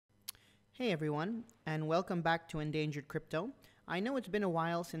Hey everyone, and welcome back to Endangered Crypto. I know it's been a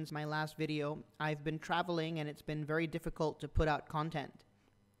while since my last video. I've been traveling and it's been very difficult to put out content.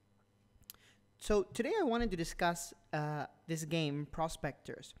 So today I wanted to discuss this game,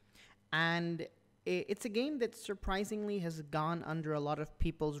 Prospectors. And it's a game that surprisingly has gone under a lot of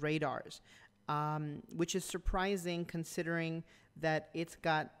people's radars, which is surprising considering that it's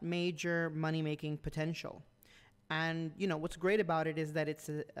got major money-making potential. And you know what's great about it is that it's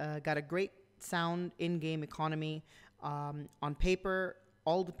got a great sound in-game economy. On paper,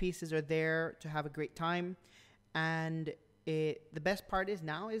 all the pieces are there to have a great time, and the best part is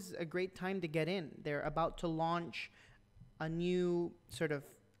now is a great time to get in. They're about to launch a new sort of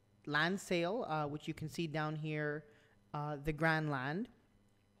land sale, which you can see down here, the Grand Land,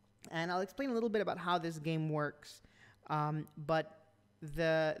 and I'll explain a little bit about how this game works. But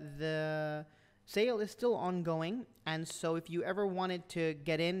the sale is still ongoing, and so if you ever wanted to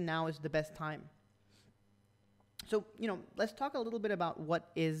get in, now is the best time. So, let's talk a little bit about what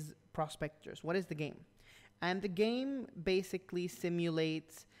is Prospectors. What is the game? And the game basically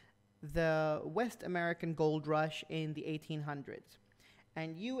simulates the West American gold rush in the 1800s.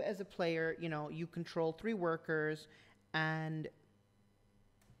 And you as a player, you control 3 workers, and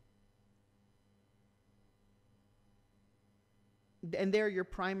they're your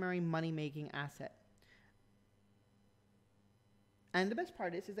primary money-making asset. And the best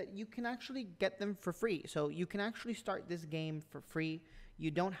part is that you can actually get them for free. So you can actually start this game for free.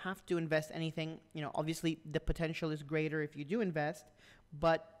 You don't have to invest anything. Obviously the potential is greater if you do invest,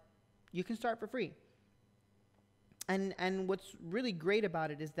 but you can start for free. And what's really great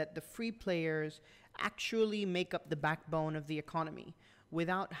about it is that the free players actually make up the backbone of the economy.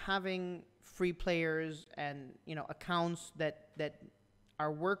 Without having free players and accounts that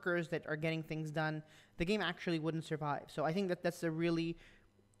are workers that are getting things done, the game actually wouldn't survive. So I think that that's a really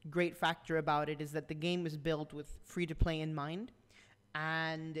great factor about it, is that the game is built with free to play in mind,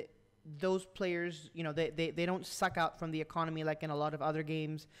 and those players, they don't suck out from the economy like in a lot of other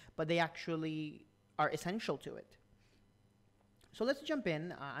games, but they actually are essential to it. So let's jump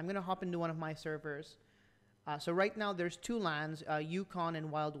in. I'm going to hop into one of my servers. So right now there's 2 lands, Yukon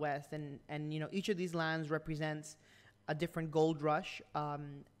and Wild West, and each of these lands represents a different gold rush.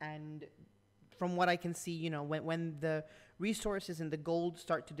 And from what I can see, when the resources and the gold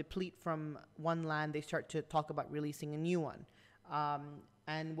start to deplete from one land, they start to talk about releasing a new one.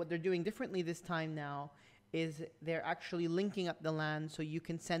 And what they're doing differently this time now is they're actually linking up the land, so you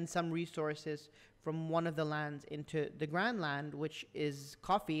can send some resources from one of the lands into the Grand Land, which is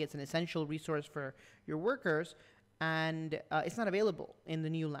coffee. It's an essential resource for your workers, and it's not available in the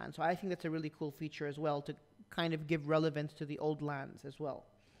new land. So I think that's a really cool feature as well, to kind of give relevance to the old lands as well.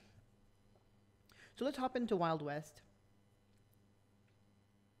 So let's hop into Wild West.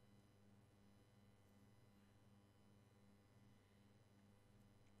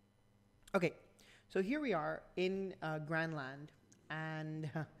 Okay, so here we are in Grand Land,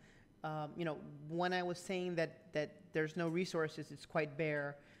 and when I was saying that there's no resources, it's quite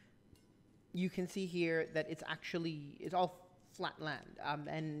bare, you can see here that it's all flat land.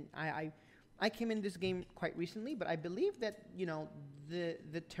 And I came in this game quite recently, but I believe that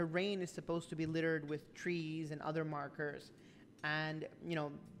the terrain is supposed to be littered with trees and other markers, and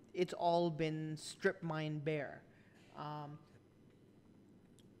it's all been strip mined bare.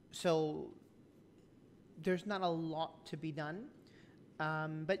 So there's not a lot to be done.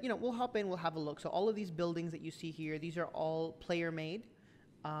 But we'll hop in, we'll have a look. So all of these buildings that you see here, these are all player made.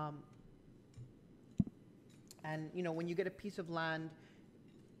 And when you get a piece of land,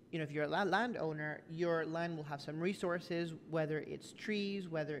 if you're a landowner, your land will have some resources, whether it's trees,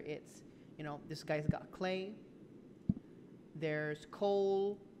 whether it's, this guy's got clay, there's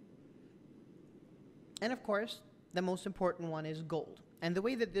coal, and of course, the most important one is gold. And the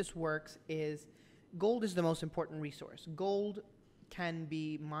way that this works is gold is the most important resource. Gold can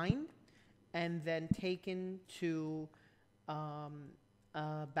be mined and then taken to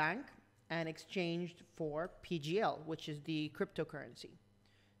a bank and exchanged for PGL, which is the cryptocurrency.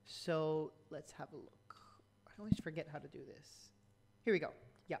 So let's have a look. I always forget how to do this. Here we go.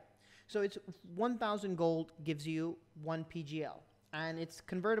 Yeah. So it's 1,000 gold gives you 1 PGL, and it's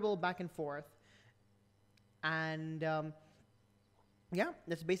convertible back and forth. And yeah,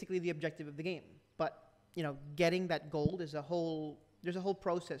 that's basically the objective of the game. But getting that gold is there's a whole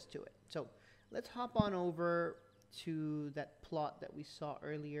process to it. So let's hop on over to that plot that we saw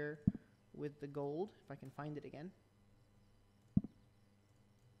earlier with the gold, if I can find it again.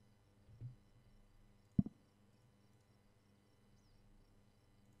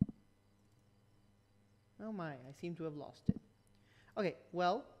 Oh my, I seem to have lost it. Okay,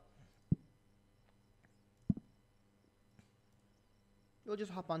 well, We'll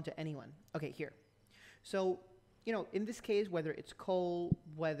just hop on to anyone. Okay, here. So, in this case, whether it's coal,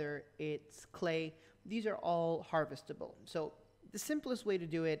 whether it's clay, these are all harvestable. So the simplest way to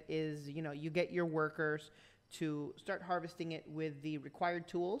do it is, you get your workers to start harvesting it with the required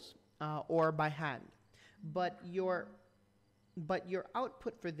tools or by hand. But your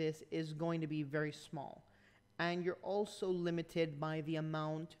output for this is going to be very small. And you're also limited by the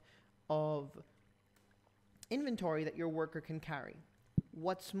amount of inventory that your worker can carry.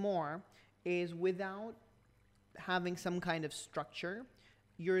 What's more is, without having some kind of structure,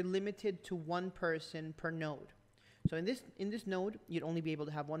 you're limited to one person per node. So in this node, you'd only be able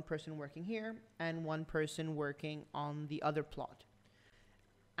to have one person working here and one person working on the other plot.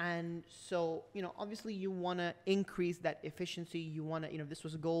 And so, obviously you want to increase that efficiency. You want to, if this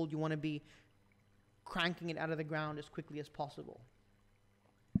was gold, you want to be cranking it out of the ground as quickly as possible.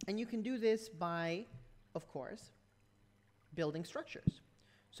 And you can do this by, of course, building structures.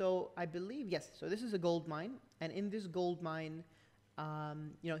 So I believe, yes, so this is a gold mine. And in this gold mine,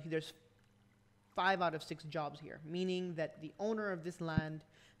 there's 5 out of 6 jobs here, meaning that the owner of this land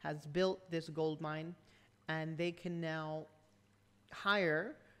has built this gold mine, and they can now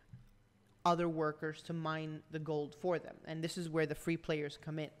hire other workers to mine the gold for them. And this is where the free players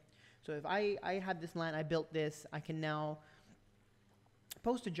come in. So if I had this land, I built this, I can now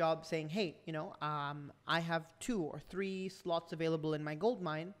post a job saying, hey, I have 2 or 3 slots available in my gold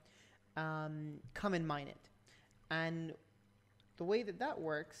mine, come and mine it. And the way that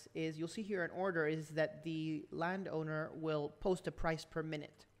works is, you'll see here an order is that the landowner will post a price per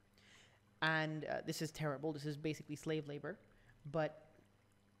minute. And this is terrible. This is basically slave labor. But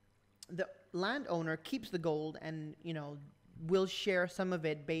the landowner keeps the gold and, will share some of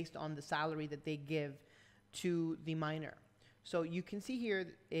it based on the salary that they give to the miner. So you can see here,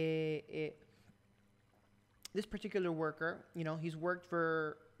 this particular worker, he's worked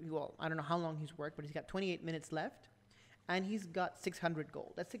for, well, I don't know how long he's worked, but he's got 28 minutes left. And he's got 600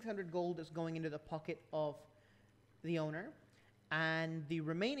 gold. That 600 gold is going into the pocket of the owner. And the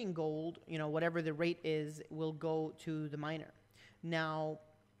remaining gold, whatever the rate is, will go to the miner. Now,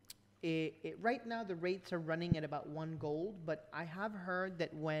 right now the rates are running at about 1 gold. But I have heard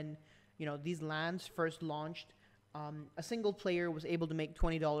that when, these lands first launched, a single player was able to make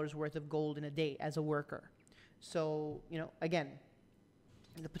 $20 worth of gold in a day as a worker. So, again,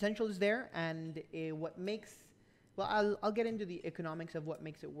 the potential is there. And what makes... Well, I'll get into the economics of what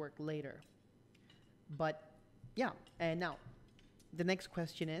makes it work later. But yeah, and now the next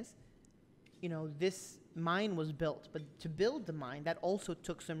question is, this mine was built, but to build the mine, that also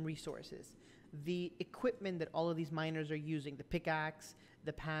took some resources. The equipment that all of these miners are using, the pickaxe,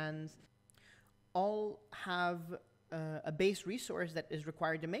 the pans, all have a base resource that is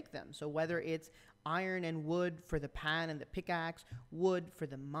required to make them. So whether it's iron and wood for the pan and the pickaxe, wood for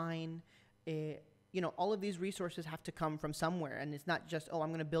the mine, all of these resources have to come from somewhere. And it's not just, oh, I'm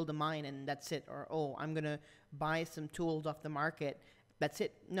going to build a mine and that's it. Or, oh, I'm going to buy some tools off the market. That's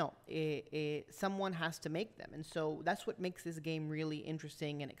it. No, someone has to make them. And so that's what makes this game really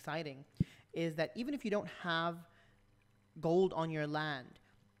interesting and exciting, is that even if you don't have gold on your land,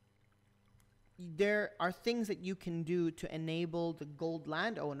 there are things that you can do to enable the gold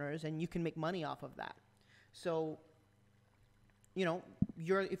landowners, and you can make money off of that. So,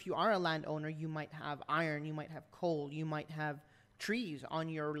 if you are a landowner, you might have iron, you might have coal, you might have trees on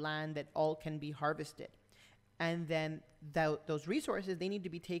your land that all can be harvested. And then those resources, they need to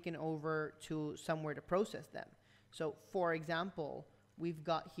be taken over to somewhere to process them. So, for example, we've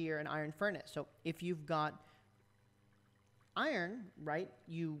got here an iron furnace. So if you've got iron, right,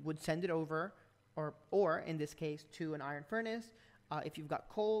 you would send it over, or in this case, to an iron furnace. If you've got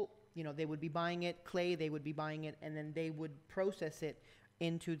coal, they would be buying it. Clay, they would be buying it, and then they would process it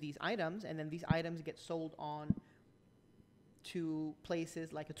into these items, and then these items get sold on to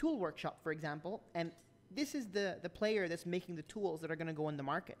places like a tool workshop, for example. And this is the player that's making the tools that are going to go in the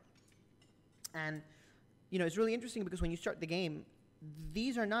market. And, it's really interesting because when you start the game,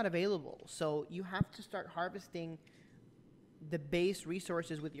 these are not available. So you have to start harvesting the base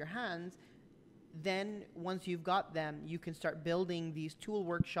resources with your hands. Then once you've got them, you can start building these tool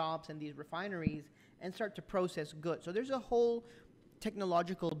workshops and these refineries and start to process goods. So there's a whole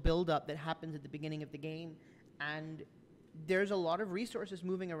technological buildup that happens at the beginning of the game, and there's a lot of resources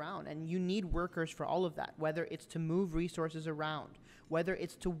moving around, and you need workers for all of that, whether it's to move resources around, whether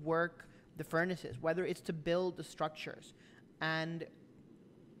it's to work the furnaces, whether it's to build the structures. And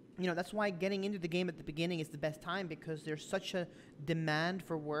that's why getting into the game at the beginning is the best time, because there's such a demand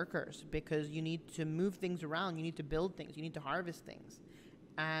for workers, because you need to move things around, you need to build things, you need to harvest things.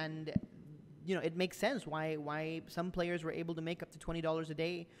 And you know, it makes sense why some players were able to make up to $20 a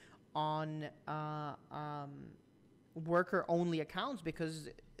day on worker-only accounts, because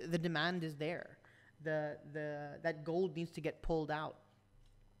the demand is there. That gold needs to get pulled out.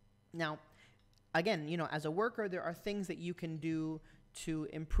 Now, again, you know, as a worker, there are things that you can do to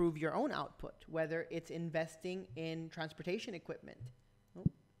improve your own output, whether it's investing in transportation equipment. Oh.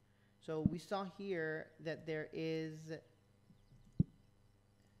 So we saw here that there is,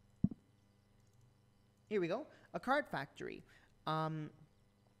 here we go, a card factory.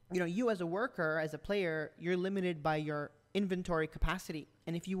 You know, you as a worker, as a player, you're limited by your inventory capacity.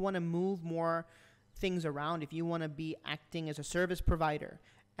 And if you want to move more things around, if you want to be acting as a service provider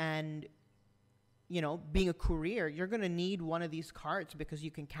and, you know, being a courier, you're going to need one of these carts, because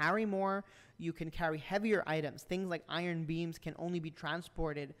you can carry more, you can carry heavier items. Things like iron beams can only be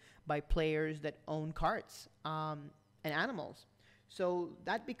transported by players that own carts and animals. So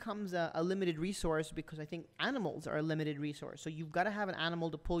that becomes a limited resource, because I think animals are a limited resource. So you've got to have an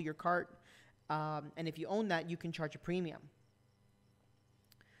animal to pull your cart. And if you own that, you can charge a premium.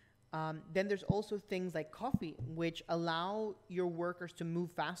 Then there's also things like coffee, which allow your workers to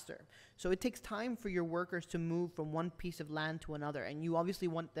move faster. So it takes time for your workers to move from one piece of land to another. And you obviously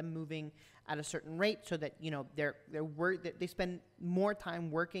want them moving at a certain rate, so that, you know, they spend more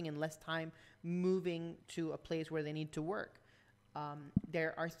time working and less time moving to a place where they need to work.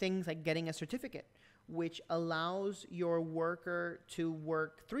 There are things like getting a certificate, which allows your worker to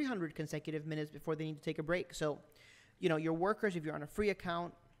work 300 consecutive minutes before they need to take a break. So, you know, your workers, if you're on a free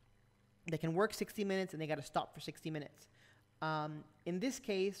account, they can work 60 minutes and they got to stop for 60 minutes. In this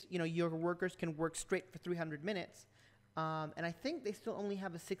case, you know, your workers can work straight for 300 minutes. And I think they still only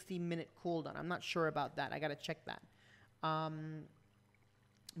have a 60-minute cooldown. I'm not sure about that. I got to check that.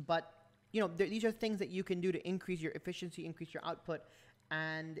 But you know, these are things that you can do to increase your efficiency, increase your output,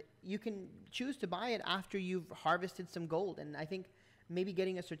 and you can choose to buy it after you've harvested some gold. And I think maybe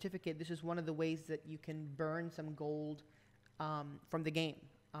getting a certificate, this is one of the ways that you can burn some gold from the game.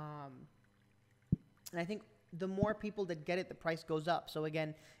 And I think the more people that get it, the price goes up. So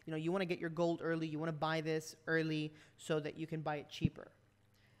again, you know, you want to get your gold early, you want to buy this early so that you can buy it cheaper.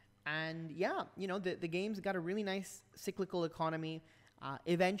 And yeah, you know, the game's got a really nice cyclical economy.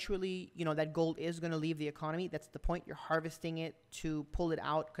 Eventually, you know, that gold is going to leave the economy. That's the point. You're harvesting it to pull it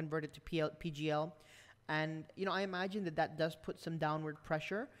out, convert it to PGL. And, you know, I imagine that does put some downward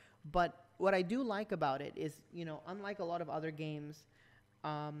pressure. But what I do like about it is, you know, unlike a lot of other games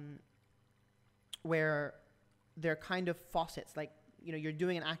where they're kind of faucets, like, you know, you're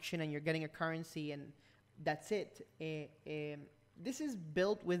doing an action and you're getting a currency and that's it. This is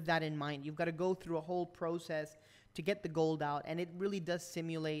built with that in mind. You've got to go through a whole process to get the gold out, and it really does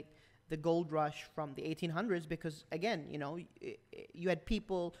simulate the gold rush from the 1800s, because again, you know, you had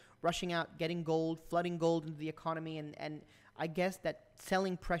people rushing out, getting gold, flooding gold into the economy, and I guess that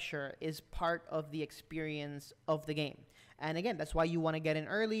selling pressure is part of the experience of the game. And again, that's why you want to get in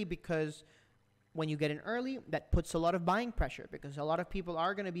early, because when you get in early, that puts a lot of buying pressure, because a lot of people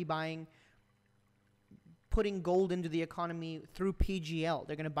are going to be putting gold into the economy through PGL.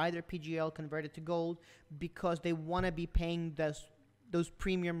 They're going to buy their PGL, convert it to gold, because they want to be paying those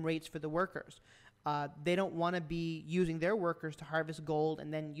premium rates for the workers. They don't want to be using their workers to harvest gold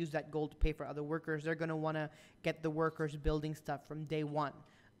and then use that gold to pay for other workers. They're going to want to get the workers building stuff from day one,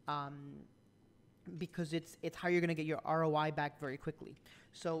 because it's how you're going to get your ROI back very quickly.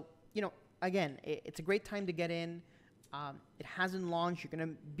 So, you know, again, it's a great time to get in. It hasn't launched. You're going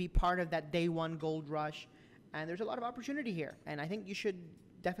to be part of that day one gold rush. And there's a lot of opportunity here, and I think you should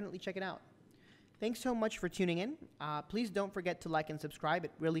definitely check it out. Thanks so much for tuning in. Please don't forget to like and subscribe.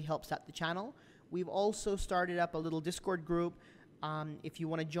 It really helps out the channel. We've also started up a little Discord group if you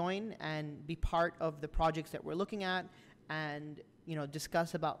want to join and be part of the projects that we're looking at, and, you know,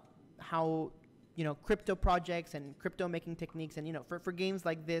 discuss about how, you know, crypto projects and crypto making techniques. And, you know, for games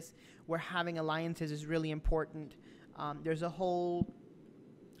like this, where having alliances is really important. There's a whole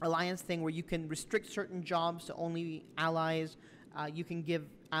alliance thing where you can restrict certain jobs to only allies. You can give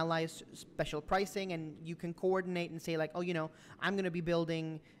allies special pricing, and you can coordinate and say, like, oh, you know, I'm going to be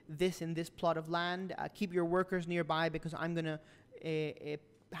building this in this plot of land. Keep your workers nearby, because I'm going to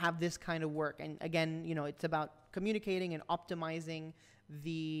have this kind of work. And again, you know, it's about communicating and optimizing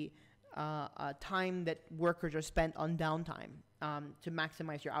the time that workers are spent on downtime to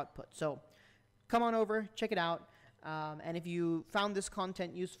maximize your output. So come on over, check it out. And if you found this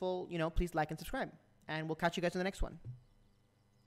content useful, you know, please like and subscribe. And we'll catch you guys in the next one.